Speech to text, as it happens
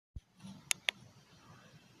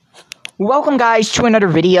Welcome guys to another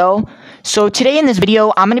video. So today in this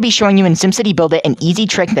video, I'm going to be showing you in SimCity Build It an easy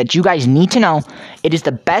trick that you guys need to know. It is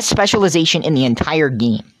the best specialization in the entire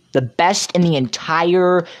game. The best in the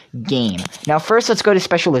entire game. Now first, let's go to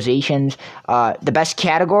specializations. The best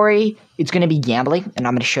category, it's going to be gambling, and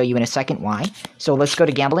I'm going to show you in a second why. So let's go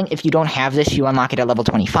to gambling. If you don't have this, you unlock it at level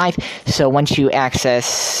 25. So once you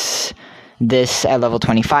access this at level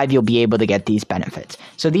 25, you'll be able to get these benefits.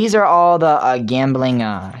 So these are all the gambling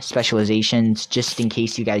specializations, just in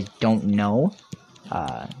case you guys don't know.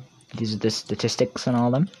 These are the statistics on all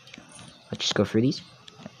of them. Let's just go through these.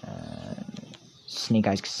 Snake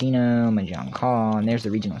Eyes Casino, Mahjong Call, and there's the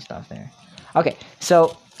regional stuff there. Okay,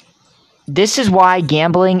 so this is why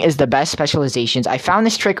gambling is the best specializations. I found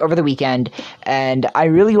this trick over the weekend, and I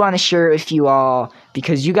really want to share it with you all,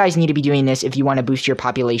 because you guys need to be doing this if you want to boost your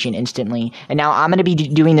population instantly. And now I'm going to be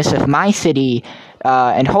doing this with my city,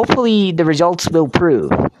 and hopefully the results will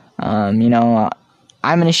prove. I'm going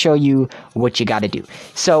to show you what you got to do.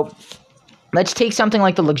 So let's take something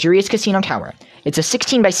like the luxurious casino tower. It's a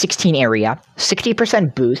 16 by 16 area,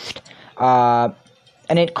 60% boost,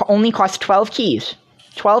 and it only costs 12 keys.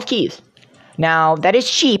 12 keys. Now, that is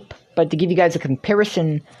cheap, but to give you guys a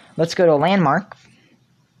comparison, let's go to a landmark.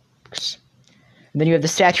 And then you have the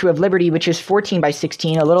Statue of Liberty, which is 14 by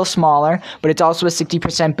 16, a little smaller, but it's also a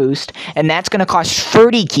 60% boost, and that's going to cost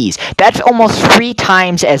 30 keys. That's almost 3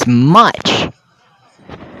 times as much.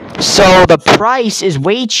 So the price is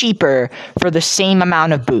way cheaper for the same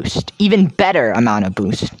amount of boost, even better amount of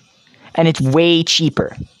boost, and it's way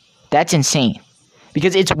cheaper. That's insane,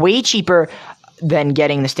 because it's way cheaper than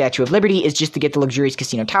getting the Statue of Liberty is just to get the luxurious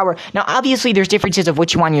casino tower. Now, obviously, there's differences of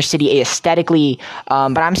what you want in your city aesthetically,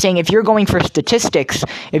 but I'm saying if you're going for statistics,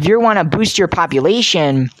 if you want to boost your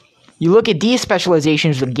population, you look at these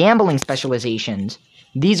specializations, the gambling specializations.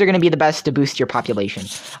 These are going to be the best to boost your population.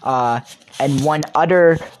 And one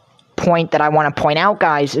other point that I want to point out,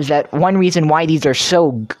 guys, is that one reason why these are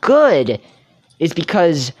so good is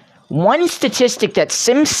because one statistic that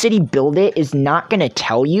SimCity Build It is not going to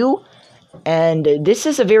tell you, and this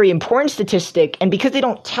is a very important statistic, and because they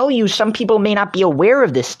don't tell you, some people may not be aware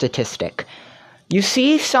of this statistic. You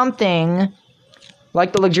see something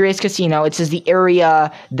like the luxurious casino, it says the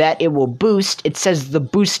area that it will boost, it says the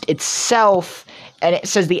boost itself, and it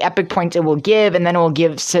says the epic points it will give, and then it will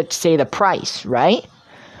give, say, the price, right?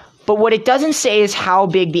 But what it doesn't say is how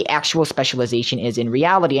big the actual specialization is in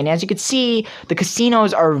reality. And as you can see, the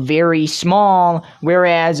casinos are very small,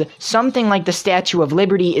 whereas something like the Statue of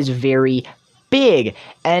Liberty is very big.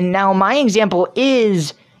 And now my example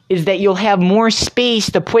is that you'll have more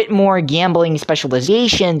space to put more gambling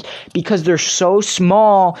specializations because they're so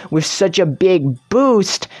small with such a big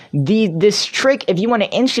boost. This trick, if you want to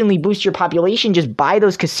instantly boost your population, just buy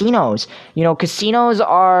those casinos. Casinos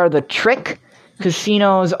are the trick.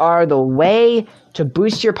 Casinos are the way to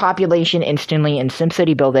boost your population instantly in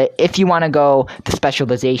SimCity Build It if you want to go the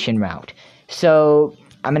specialization route. So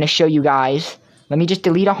I'm going to show you guys. Let me just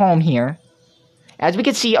delete a home here. As we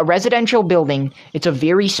can see, a residential building, it's a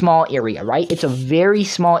very small area, right? It's a very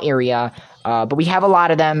small area, but we have a lot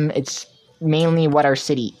of them. It's mainly what our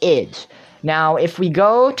city is. Now, if we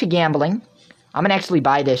go to gambling, I'm going to actually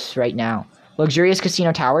buy this right now. Luxurious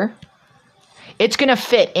Casino Tower. It's going to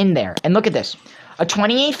fit in there. And look at this. A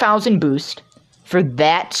 28,000 boost for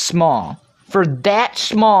that small. For that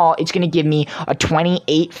small, it's going to give me a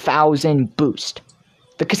 28,000 boost.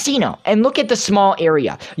 The casino. And look at the small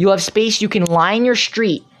area. You'll have space. You can line your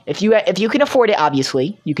street. If you can afford it,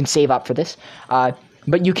 obviously. You can save up for this.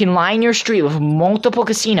 But you can line your street with multiple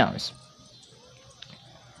casinos.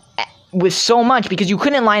 With so much, because you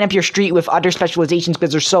couldn't line up your street with other specializations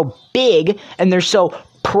because they're so big and they're so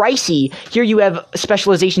pricey. Here you have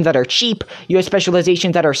specializations that are cheap, you have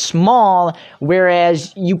specializations that are small,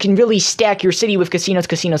 whereas you can really stack your city with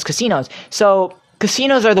casinos. So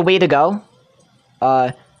casinos are the way to go.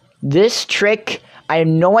 This trick, I have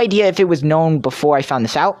no idea if it was known before I found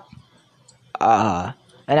this out. And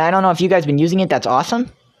I don't know if you guys have been using it, that's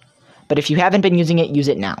awesome. But if you haven't been using it, use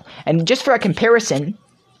it now. And just for a comparison,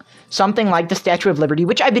 something like the Statue of Liberty,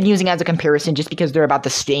 which I've been using as a comparison just because they're about the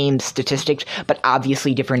same statistics, but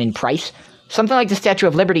obviously different in price. Something like the Statue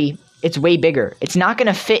of Liberty, it's way bigger. It's not going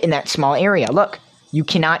to fit in that small area. Look, you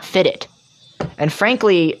cannot fit it. And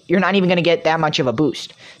frankly, you're not even going to get that much of a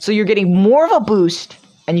boost. So you're getting more of a boost,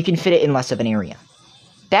 and you can fit it in less of an area.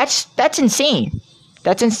 That's insane.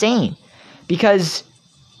 That's insane. Because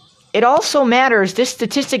it also matters, this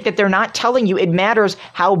statistic that they're not telling you, it matters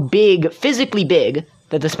how big, physically big,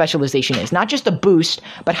 that the specialization is. Not just the boost,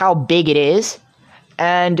 but how big it is.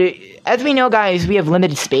 And as we know, guys, we have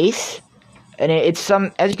limited space. And it's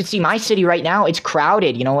as you can see, my city right now, it's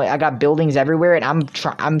crowded. You know, I got buildings everywhere, and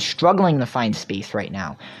I'm struggling to find space right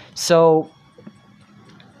now. So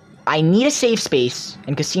I need a safe space,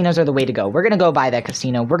 and casinos are the way to go. We're gonna go buy that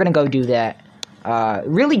casino. We're gonna go do that.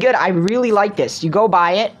 Really good. I really like this. You go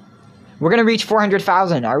buy it. We're gonna reach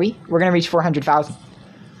 400,000. Are we? We're gonna reach 400,000.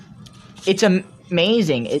 It's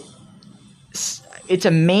amazing. It's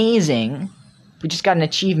amazing. We just got an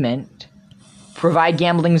achievement. Provide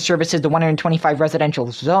gambling services to 125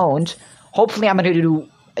 residential zones. Hopefully, I'm going to do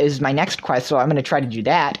is my next quest, so I'm going to try to do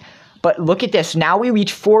that. But look at this. Now we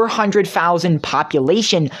reach 400,000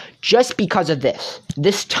 population just because of this.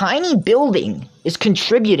 This tiny building is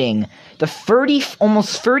contributing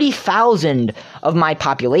almost 30,000 of my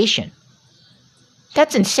population.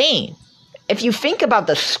 That's insane. If you think about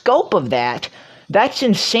the scope of that, that's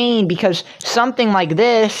insane, because something like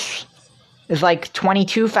this is like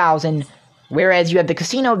 22,000. Whereas you have the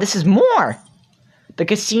casino, this is more. The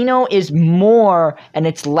casino is more, and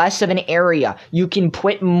it's less of an area. You can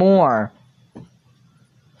put more.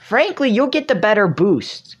 Frankly, you'll get the better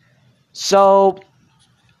boost. So,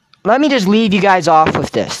 let me just leave you guys off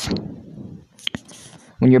with this.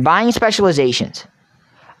 When you're buying specializations,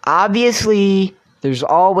 obviously, there's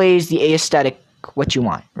always the aesthetic, what you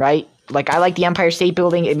want, right? Like, I like the Empire State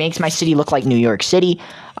Building. It makes my city look like New York City.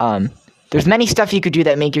 There's many stuff you could do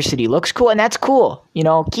that make your city looks cool, and that's cool. You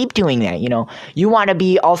know, keep doing that. You know, you want to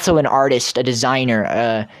be also an artist, a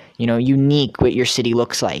designer, you know, unique what your city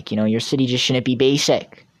looks like. You know, your city just shouldn't be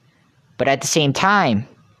basic. But at the same time,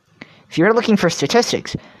 if you're looking for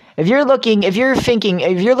statistics, if you're looking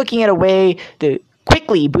at a way to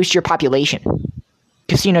quickly boost your population,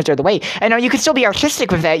 casinos are the way. I know you can still be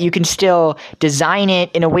artistic with that. You can still design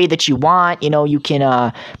it in a way that you want. You know, you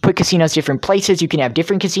can put casinos different places. You can have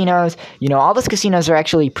different casinos. You know, all those casinos are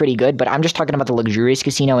actually pretty good, but I'm just talking about the luxurious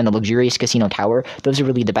casino and the luxurious casino tower. Those are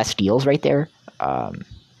really the best deals right there.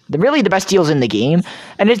 They're really the best deals in the game.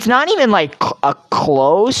 And it's not even like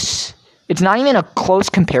it's not even a close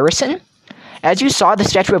comparison. As you saw, the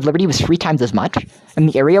Statue of Liberty was 3 times as much, and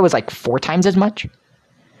the area was like 4 times as much.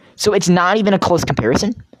 So it's not even a close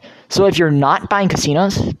comparison. So if you're not buying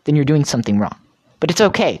casinos, then you're doing something wrong. But it's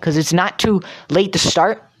okay, because it's not too late to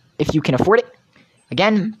start if you can afford it.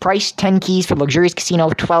 Again, price 10 keys for luxurious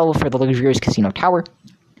casino, 12 for the luxurious casino tower.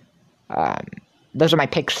 Those are my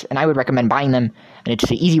picks, and I would recommend buying them. And it's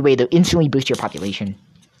the easy way to instantly boost your population.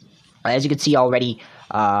 As you can see already,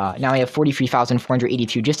 now I have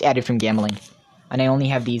 43,482 just added from gambling. And I only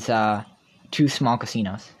have these 2 small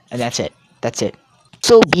casinos. And that's it. That's it.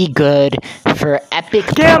 So be good for epic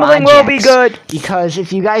gambling projects, will be good, because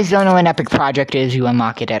if you guys don't know what an epic project is, you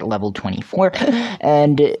unlock it at level 24,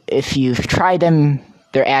 and if you've tried them,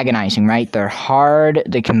 they're agonizing, right? They're hard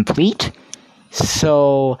to complete.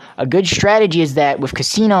 So a good strategy is that with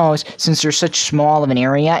casinos, since they're such small of an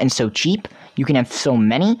area and so cheap, you can have so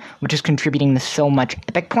many, which is contributing to so much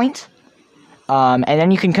epic points. And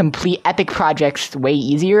then you can complete epic projects way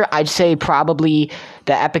easier. I'd say probably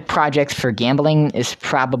the epic projects for gambling is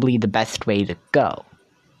probably the best way to go.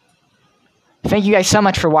 Thank you guys so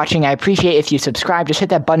much for watching. I appreciate if you subscribe. Just hit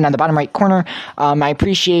that button on the bottom right corner. I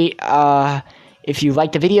appreciate if you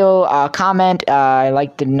like the video, comment. I'd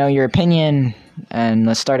like to know your opinion, and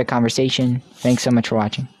let's start a conversation. Thanks so much for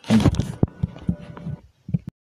watching. Thank you.